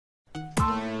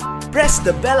press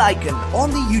the bell icon on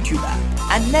the YouTube app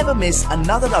and never miss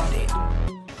another update.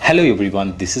 Hello everyone,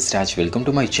 this is Raj. Welcome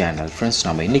to my channel. Friends,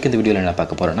 நம்ம இன்னைக்கு இந்த வீடியோல என்ன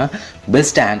பார்க்க போறோம்னா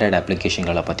best Android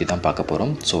அப்ளிகேஷன்களை பத்தி தான் பார்க்க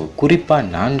போறோம். ஸோ குறிப்பா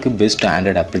 4 பெஸ்ட்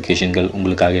ஆண்ட்ராய்டு அப்ளிகேஷன்கள்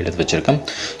உங்களுக்காக எடுத்து வச்சிருக்கேன்.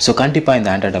 ஸோ கண்டிப்பா இந்த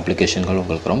ஆண்ட்ராய்டு அப்ளிகேஷன்கள்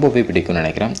உங்களுக்கு ரொம்பவே பிடிக்கும்னு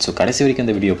நினைக்கிறேன். ஸோ கடைசி வரைக்கும்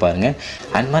இந்த வீடியோ பாருங்க.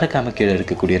 அண்ட் மறக்காம கீழே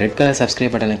இருக்கக்கூடிய ரெட் கலர்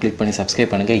சப்ஸ்கிரைப் பட்டனை கிளிக் பண்ணி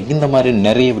சப்ஸ்கிரைப் பண்ணுங்க. இந்த மாதிரி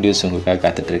நிறைய வீடியோஸ் உங்களுக்காக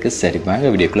காத்துட்டு இருக்கு. சரி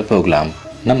வாங்க வீடியோக்குள்ள போகலாம்.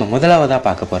 நம்ம முதலாவதாக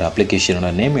பார்க்க போகிற அப்ளிகேஷனோட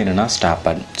நேம் என்னென்னா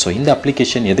ஸ்டாப்பட். ஸோ இந்த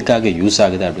அப்ளிகேஷன் எதுக்காக யூஸ்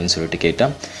ஆகுது அப்படின்னு சொல்லிட்டு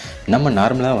கேட்டால், நம்ம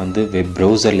நார்மலாக வந்து வெப்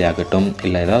ப்ரௌசர்லேயே ஆகட்டும்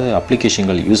இல்லை ஏதாவது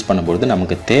அப்ளிகேஷன்கள் யூஸ் பண்ணும்போது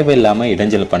நமக்கு தேவையில்லாமல்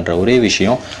இடைஞ்சல் பண்ணுற ஒரே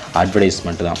விஷயம்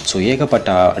அட்வர்டைஸ்மெண்ட் தான். ஸோ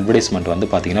ஏகப்பட்ட அட்வர்டைஸ்மெண்ட் வந்து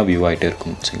பார்த்திங்கன்னா வியூ ஆகிட்டே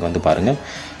இருக்கும். ஸோ இங்கே வந்து பாருங்கள்,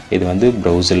 இது வந்து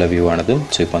ப்ரௌசரில் வியூ ஆனது.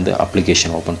 ஸோ இப்போ வந்து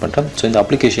அப்ளிகேஷன் ஓப்பன் பண்ணுறேன். ஸோ இந்த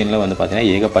அப்ளிகேஷனில் வந்து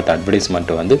பார்த்திங்கன்னா ஏகப்பட்ட அட்வர்டைஸ்மெண்ட்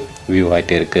வந்து வியூ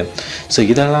ஆகிட்டே இருக்குது. ஸோ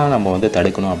இதெல்லாம் நம்ம வந்து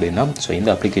தடுக்கணும் அப்படின்னா ஸோ இந்த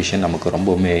அப்ளிகேஷன் நமக்கு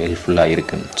ரொம்பவுமே ஹெல்ப்ஃபுல்லாக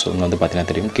இருக்குது. ஸோ இங்கே வந்து பார்த்திங்கன்னா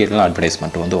தெரியும், கீழே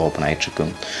அட்வர்டைஸ்மெண்ட் வந்து ஓப்பன் ஆகிட்டுருக்கு.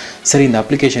 சரி, இந்த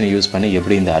அப்ளிகேஷனை யூஸ் பண்ணி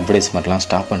எப்படி இந்த அட்வர்டைஸ்மெண்ட்லாம்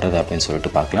ஸ்டாப் பண்ணுறது அப்படின்னு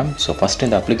சொல்லிட்டு பார்க்கலாம். ஸோ ஃபஸ்ட்டு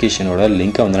இந்த அப்ளிகேஷனோட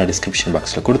லிங்க்கை வந்து நான் டிஸ்கிரிப்ஷன்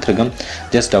பாக்ஸில் கொடுத்துருக்கேன்.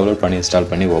 ஜஸ்ட் டவுன்லோட் பண்ணி இன்ஸ்டால்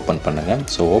பண்ணி ஓப்பன் பண்ணுங்கள்.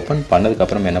 ஸோ ஓப்பன்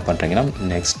பண்ணதுக்கப்புறம் என்ன பண்ணுறீங்கன்னா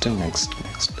நெக்ஸ்ட்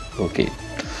ஓகே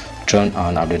டர்ன்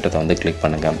ஆன் அப்படின்றத வந்து கிளிக்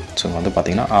பண்ணுங்கள். ஸோ இங்கே வந்து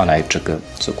பார்த்திங்கன்னா ஆன் ஆகிட்டுருக்கு.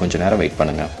 ஸோ கொஞ்சம் நேரம் வெயிட்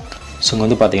பண்ணுங்கள். ஸோ இங்கே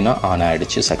வந்து பார்த்திங்கன்னா ஆன்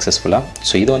ஆகிடுச்சு சக்ஸஸ்ஃபுல்லாக.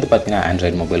 ஸோ இது வந்து பார்த்திங்கன்னா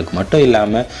ஆண்ட்ராய்டு மொபைலுக்கு மட்டும்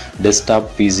இல்லாமல் டெஸ்க்டாப்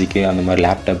பிசிக்கு அந்த மாதிரி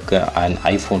லேப்டாப்க்கு அண்ட்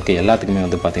ஐஃபோனுக்கு எல்லாத்துக்குமே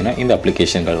வந்து பார்த்திங்கன்னா இந்த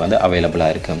அப்ளிகேஷன்கள் வந்து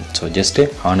அவைலபிளாக இருக்குது. ஸோ ஜஸ்ட்டு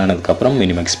ஆன் ஆனதுக்கப்புறம்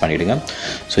மினிமேக்ஸ் பண்ணிவிடுங்க.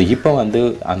 ஸோ இப்போ வந்து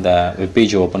அந்த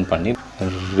வெப்பேஜ் ஓப்பன் பண்ணி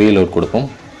ரீலோட் கொடுப்போம்.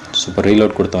 ஸோ இப்போ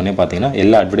ரீலோட் கொடுத்தோடனே பார்த்திங்கன்னா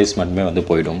எல்லா அட்வர்டைஸ்மெண்ட்டுமே வந்து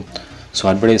போயிடும். ஸோ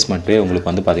அட்வர்டைஸ்மெண்ட்டே உங்களுக்கு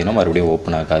வந்து பார்த்திங்கன்னா மறுபடியும்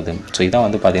ஓப்பன் ஆகாது. ஸோ இதான்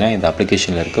வந்து பார்த்திங்கன்னா இந்த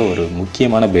அப்ளிகேஷனில் இருக்க ஒரு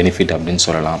முக்கியமான பெனிஃபிட் அப்படின்னு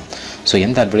சொல்லலாம். ஸோ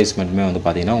எந்த அட்வர்டைஸ்மெண்ட்டுமே வந்து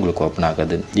பார்த்திங்கன்னா உங்களுக்கு ஓப்பன்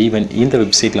ஆகாது. ஈவன் இந்த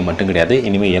வெப்சைட்டில் மட்டும் கிடையாது,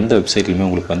 இனிமேல் எந்த வெப்சைட்லையுமே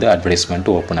உங்களுக்கு வந்து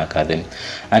அட்வர்டைஸ்மெண்ட்டு ஓப்பன் ஆகாது.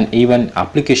 அண்ட் ஈவன்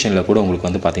அப்ளிகேஷனில் கூட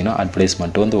உங்களுக்கு வந்து பார்த்திங்கன்னா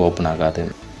அட்வர்டைஸ்மெண்ட்டு வந்து ஓப்பன் ஆகாது.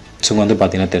 ஸோ வந்து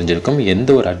பார்த்திங்கன்னா தெரிஞ்சிருக்கும், எந்த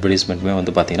ஒரு அட்வர்டைஸ்மெண்ட்டுமே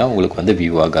வந்து பார்த்திங்கன்னா உங்களுக்கு வந்து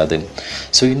வியூ ஆகாது.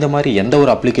 ஸோ இந்த மாதிரி எந்த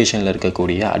ஒரு அப்ளிகேஷனில்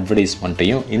இருக்கக்கூடிய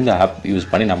அட்வர்டைஸ்மெண்ட்டையும் இந்த ஆப் யூஸ்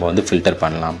பண்ணி நம்ம வந்து ஃபில்டர்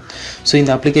பண்ணலாம். ஸோ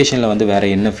இந்த அப்ளிகேஷனில் வந்து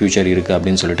வேறு என்ன ஃபியூச்சர் இருக்குது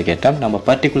அப்படின்னு சொல்லிட்டு கேட்டால், நம்ம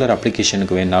பர்டிகுலர்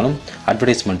அப்ளிகேஷனுக்கு வேணாலும்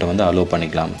அட்வர்டைஸ்மெண்ட்டை வந்து அலோவ்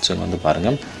பண்ணிக்கலாம். ஸோ வந்து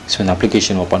பாருங்கள், ஸோ இந்த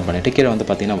அப்ளிகேஷன் ஓப்பன் பண்ணிவிட்டு கீழே வந்து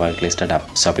பார்த்திங்கன்னா ஒயிட் லிஸ்டட்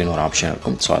ஆப்ஸ் அப்படின்னு ஒரு ஆப்ஷன்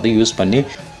இருக்கும். ஸோ அதை யூஸ் பண்ணி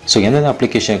ஸோ எந்தெந்த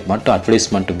அப்ளிகேஷனுக்கு மட்டும்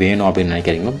அட்வர்டைஸ்மெண்ட் வேணும் அப்படின்னு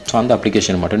நினைக்கிறீங்களோ ஸோ அந்த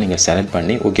அப்ளிகேஷன் மட்டும் நீங்கள் செலக்ட்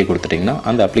பண்ணி ஓகே கொடுத்துட்டிங்கன்னா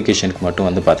அந்த அப்ளிகேஷனுக்கு மட்டும்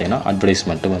வந்து பார்த்தீங்கன்னா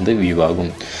அட்வர்டைஸ்மெண்ட்டு வந்து வியூ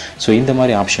ஆகும். ஸோ இந்த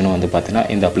மாதிரி ஆப்ஷனும் வந்து பார்த்தீங்கன்னா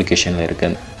இந்த அப்ளிகேஷனில்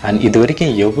இருக்குது. அண்ட் இது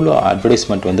வரைக்கும் எவ்வளோ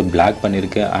அட்வர்டைஸ்மெண்ட் வந்து பிளாக்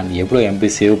பண்ணியிருக்கு அண்ட் எவ்வளோ எம்பி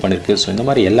சேவ் பண்ணியிருக்கு, ஸோ இந்த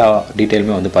மாதிரி எல்லா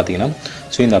டீட்டெயிலுமே வந்து பார்த்திங்கன்னா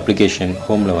ஸோ இந்த அப்ளிகேஷன்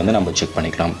ஹோமில் வந்து நம்ம செக்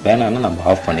பண்ணிக்கலாம். வேணான்னா நம்ம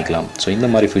ஆஃப் பண்ணிக்கலாம். ஸோ இந்த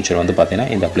மாதிரி ஃபியூச்சர் வந்து பார்த்திங்கன்னா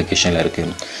இந்த அப்ளிகேஷனில்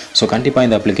இருக்குது. ஸோ கண்டிப்பாக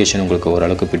இந்த அப்ளிகேஷன் உங்களுக்கு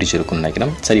ஓரளவுக்கு பிடிச்சிருக்குன்னு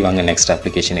நினைக்கிறேன். சரி வாங்க நெக்ஸ்ட்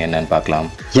அப்ளிகேஷன் என்னன்னு பார்க்கலாம்.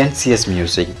 NCS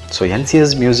music. So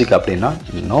NCS music அப்படின்னா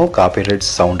நோ காப்பிரைட்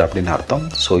சவுண்ட் அப்படின்னு அர்த்தம்.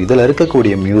 ஸோ இதில்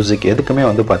இருக்கக்கூடிய மியூசிக் எதுக்குமே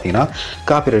வந்து பார்த்தீங்கன்னா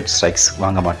காப்பிரைட் ஸ்ட்ரைக்ஸ்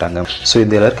வாங்க மாட்டாங்க. ஸோ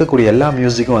இதில் இருக்கக்கூடிய எல்லா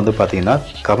மியூசிக்கும் வந்து பார்த்தீங்கன்னா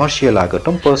கமர்ஷியல்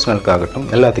ஆகட்டும் பர்சனலுக்காகட்டும்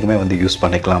எல்லாத்துக்குமே வந்து யூஸ்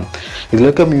பண்ணிக்கலாம். இதில்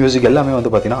இருக்க மியூசிக் எல்லாமே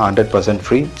வந்து பார்த்தீங்கன்னா 100%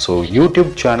 ஃப்ரீ. ஸோ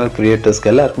யூடியூப் சேனல்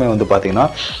கிரியேட்டர்ஸ்க்கு எல்லாருக்குமே வந்து பார்த்தீங்கன்னா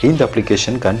இந்த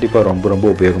அப்ளிகேஷன் கண்டிப்பாக ரொம்ப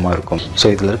உபயோகமாக இருக்கும். ஸோ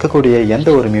இதில் இருக்கக்கூடிய எந்த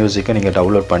ஒரு மியூசிக்கை நீங்கள்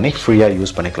டவுன்லோட் பண்ணி ஃப்ரீயாக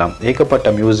யூஸ் பண்ணிக்கலாம். ஏகப்பட்ட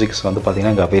மியூசிக்ஸ் வந்து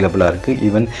பார்த்தீங்கன்னா இங்கே அவைலபிளாக இருக்குது.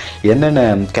 ஈவன் என்னென்ன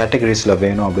கேட்டகரிஸில்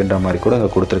வேணும் அப்படின்ற மாதிரி கூட இங்கே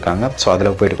கொடுத்துருக்காங்க. ஸோ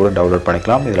அதில் போய்ட்டு கூட டவுன்லோட்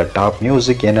பண்ணிக்கலாம். இதில் டாப்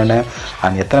மியூசிக் என்னென்ன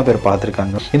அண்ட் எத்தனை பேர்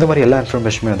பார்த்துருக்காங்க, இந்த மாதிரி எல்லா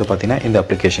இன்ஃபர்மேஷனுமே வந்து பார்த்தீங்கன்னா இந்த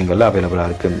அப்ளிகேஷன்களில் அவைலபிளாக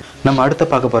இருக்குது. நம்ம அடுத்து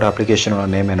பார்க்க போகிற அப்ளிகேஷனோட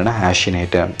நேம் என்னென்னா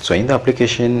Hashinator. ஸோ இந்த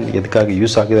அப்ளிகேஷன் எதுக்காக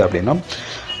யூஸ் ஆகுது அப்படின்னா,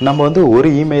 நம்ம வந்து ஒரு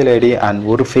இமெயில் ஐடி அண்ட்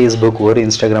ஒரு ஃபேஸ்புக் ஒரு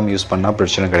இன்ஸ்டாகிராம் யூஸ் பண்ணால்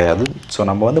பிரச்சனை கிடையாது. ஸோ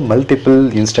நம்ம வந்து multiple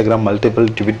Instagram multiple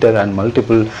Twitter and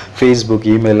multiple Facebook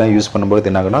இமெயிலெலாம் use பண்ணும்போது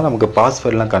என்ன ஆகுனா நமக்கு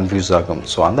பாஸ்வேர்ட்லாம் கன்ஃபியூஸ் ஆகும்.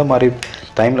 ஸோ அந்த மாதிரி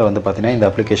டைமில் வந்து பார்த்திங்கன்னா இந்த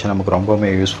அப்ளிகேஷன் நமக்கு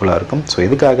ரொம்பவுமே யூஸ்ஃபுல்லாக இருக்கும். ஸோ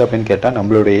எதுக்காக அப்படின்னு கேட்டால்,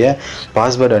 நம்மளுடைய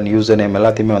பாஸ்வேர்ட் அண்ட் யூசர் நேம்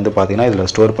எல்லாத்தையுமே வந்து பார்த்திங்கன்னா இதில்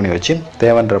ஸ்டோர் பண்ணி வச்சு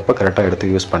தேவைன்றப்ப கரெக்டாக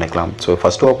எடுத்து யூஸ் பண்ணிக்கலாம். ஸோ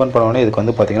ஃபஸ்ட்டு ஓப்பன் பண்ணோடனே இதுக்கு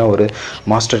வந்து பார்த்திங்கன்னா ஒரு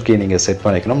மாஸ்டர் கீ நீங்கள் செட்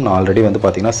பண்ணிக்கணும். நான் ஆல்ரெடி வந்து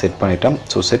பார்த்திங்கன்னா செட் பண்ணிட்டேன்.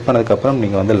 ஸோ செட் பண்ணதுக்கப்புறம்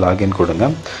நீங்கள் வந்து லாகின்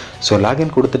கொடுங்க. ஸோ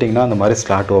லாகின் கொடுத்துட்டிங்கன்னா அந்த மாதிரி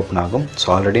ஸ்லாட் ஓப்பன் ஆகும். ஸோ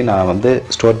ஆல்ரெடி நான் வந்து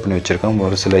ஸ்டோர் பண்ணி வச்சுருக்கேன்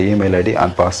ஒரு சில இமெயில் ஐடி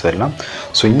அண்ட் பாஸ்வேர்ட்லாம்.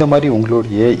 ஸோ இந்த மாதிரி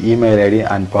உங்களுடைய இமெயில் ஐடி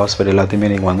அண்ட் பாஸ்வேர்டு எல்லாத்தையுமே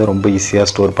நீங்கள் வந்து ரொம்ப ஈஸியாக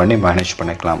ஸ்டோர் பண்ணி மேனேஜ்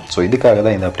பண்ணிக்கலாம். ஸோ இதுக்காக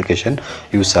தான் இந்த அப்ளிகேஷன்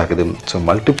யூஸ் ஆகுது. ஸோ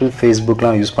மல்டிபிள்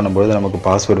ஃபேஸ்புக்லாம் யூஸ் பண்ணும்போது நமக்கு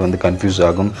பாஸ்வேர்டு வந்து கன்ஃபியூஸ்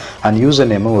ஆகும் அண்ட் யூசர்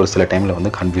நேமும் ஒரு சில டைமில்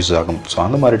வந்து கன்ஃபியூஸ் ஆகும். ஸோ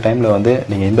அந்த மாதிரி டைமில் வந்து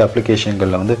நீங்கள் இந்த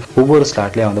அப்ளிகேஷன்களில் வந்து ஒவ்வொரு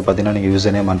ஸ்லாட்லேயும் வந்து பார்த்திங்கன்னா நீங்கள்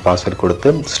யூசர் நேம் அண்ட் பாஸ்வேர்டு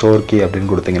கொடுத்து ஸ்டோர் கீ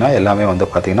அப்படின்னு கொடுத்தீங்கன்னா எல்லாமே வந்து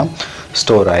பார்த்திங்கன்னா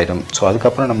ஸ்டோர் ஆகிடும். ஸோ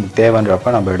அதுக்கப்புறம் நம்ம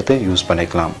தேவைன்றப்ப நம்ம எடுத்து யூஸ்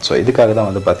பண்ணிக்கலாம். ஸோ இதுக்காக தான்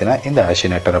வந்து பார்த்தீங்கன்னா இந்த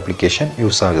Hashinator அப்ளிகேஷன்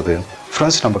யூஸ் ஆகுது.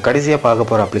 ஃப்ரெண்ட்ஸ், நம்ம கடைசியாக பார்க்க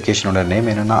போகிற அப்ளிகேஷனோட நேம்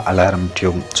என்னென்னா அலாரம்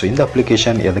டியூன். ஸோ இந்த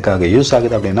அப்ளிகேஷன் எதுக்காக யூஸ்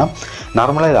ஆகுது அப்படின்னா,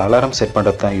 நார்மலாக இது அலாரம் செட்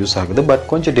பண்ணுறது தான் யூஸ் ஆகுது. பட்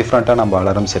கொஞ்சம் டிஃப்ரெண்ட்டாக நம்ம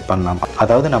அலாரம் செட் பண்ணலாம்.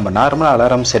 அதாவது நம்ம நார்மலாக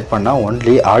அலாரம் செட் பண்ணால்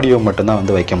ஒன்லி ஆடியோ மட்டும்தான்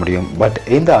வந்து வைக்க முடியும். பட்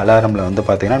இந்த அலாரமில் வந்து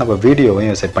பார்த்திங்கன்னா நம்ம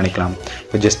வீடியோவையும் செட் பண்ணிக்கலாம்.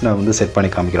 இப்போ ஜஸ்ட் நான் வந்து செட்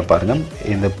பண்ணி காமிக்கிறேன் பாருங்கள்.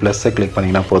 இந்த ப்ளஸ்ஸை கிளிக்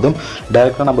பண்ணிங்கன்னா போதும்,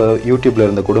 டேரெக்டாக நம்ம யூடியூப்பில்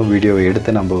இருந்து கூட வீடியோவை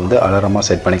எடுத்து நம்ம வந்து அலாரமாக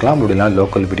செட் பண்ணிக்கலாம். அப்படின்னா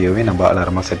லோக்கல் வீடியோவை நம்ம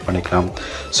அலாரமாக செட் பண்ணிக்கலாம்.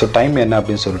 ஸோ டைம் என்ன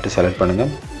அப்படின்னு சொல்லிட்டு செலக்ட்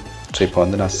பண்ணுங்கள். ஸோ இப்போ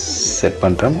வந்து நான் செட்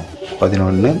பண்ணுறேன்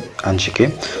 11:05.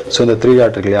 ஸோ இந்த 3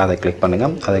 டாட் இருக்கு இல்லையா, அதை கிளிக்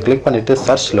பண்ணுங்கள். அதை கிளிக் பண்ணிவிட்டு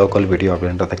சர்ச் லோக்கல் வீடியோ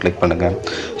அப்படின்றத கிளிக் பண்ணுங்கள்.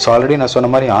 ஸோ ஆல்ரெடி நான்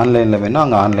சொன்ன மாதிரி ஆன்லைனில் வேணும்,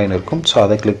 அங்கே ஆன்லைன் இருக்கும். ஸோ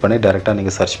அதை கிளிக் பண்ணி டேரெக்டாக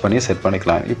நீங்கள் சர்ச் பண்ணி செட்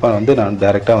பண்ணிக்கலாம். இப்போ வந்து நான்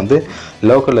டேரெக்டாக வந்து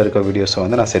லோக்கலில் இருக்க வீடியோஸை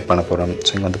வந்து நான் செட் பண்ண போகிறேன்.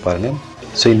 ஸோ இங்கே வந்து பாருங்கள்.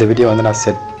 ஸோ இந்த வீடியோ வந்து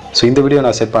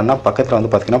நான் செட் பண்ணால் பக்கத்தில் வந்து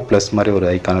பார்த்திங்கன்னா ப்ளஸ் மாதிரி ஒரு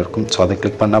ஐக்கான் இருக்கும். ஸோ அதை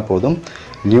கிளிக் பண்ணால் போதும்,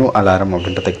 நியூ அலாரம்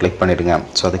அப்படின்றத கிளிக் பண்ணிவிடுங்க.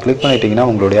 ஸோ அதை கிளிக் பண்ணிட்டீங்கன்னா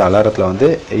உங்களுடைய அலாரத்தில் வந்து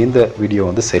இந்த வீடியோ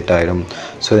வந்து செட் ஆகிடும்.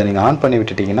 ஸோ இதை நீங்கள் ஆன் பண்ணி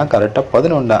விட்டுட்டிங்கன்னா கரெக்டாக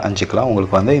 11:05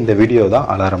 உங்களுக்கு வந்து இந்த வீடியோ தான்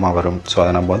அலாரமாக வரும். ஸோ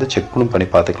அதை நம்ம வந்து செக் பண்ணி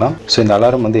பார்த்துக்கலாம். ஸோ இந்த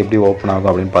அலாரம் வந்து எப்படி ஓப்பன்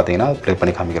ஆகும் அப்படின்னு பார்த்தீங்கன்னா ப்ளே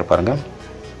பண்ணி காமிக்கிற பாருங்கள்.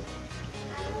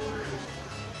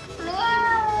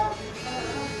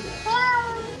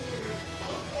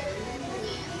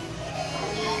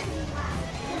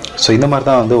 ஸோ இந்த மாதிரி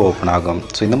தான் வந்து ஓப்பன் ஆகும்.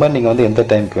 ஸோ இந்த மாதிரி நீங்கள் வந்து எந்த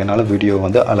டைமுக்கு வேணாலும் வீடியோ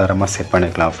வந்து அலாரமாக செட்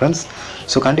பண்ணிக்கலாம் ஃப்ரெண்ட்ஸ்.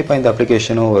 ஸோ கண்டிப்பாக இந்த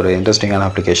அப்ளிகேஷனும் ஒரு இன்ட்ரெஸ்டிங்கான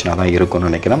அப்ளிகேஷனாக தான் இருக்கும்னு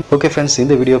நினைக்கிறேன். ஓகே ஃப்ரெண்ட்ஸ்,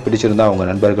 இந்த வீடியோ பிடிச்சிருந்தா உங்கள்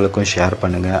நண்பர்களுக்கும் ஷேர்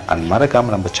பண்ணுங்கள். அண்ட்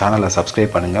மறக்காமல் நம்ம சேனலை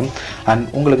சப்ஸ்கிரைப் பண்ணுங்கள். அண்ட்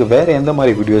உங்களுக்கு வேறு எந்த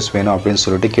மாதிரி வீடியோஸ் வேணும் அப்படின்னு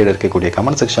சொல்லிட்டு கீழே இருக்கக்கூடிய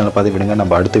கமெண்ட் செக்ஷனில் பார்த்து விடுங்க.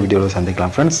 நம்ம அடுத்த வீடியோவில்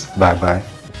சந்திக்கலாம் ஃப்ரெண்ட்ஸ். பாய் பாய்.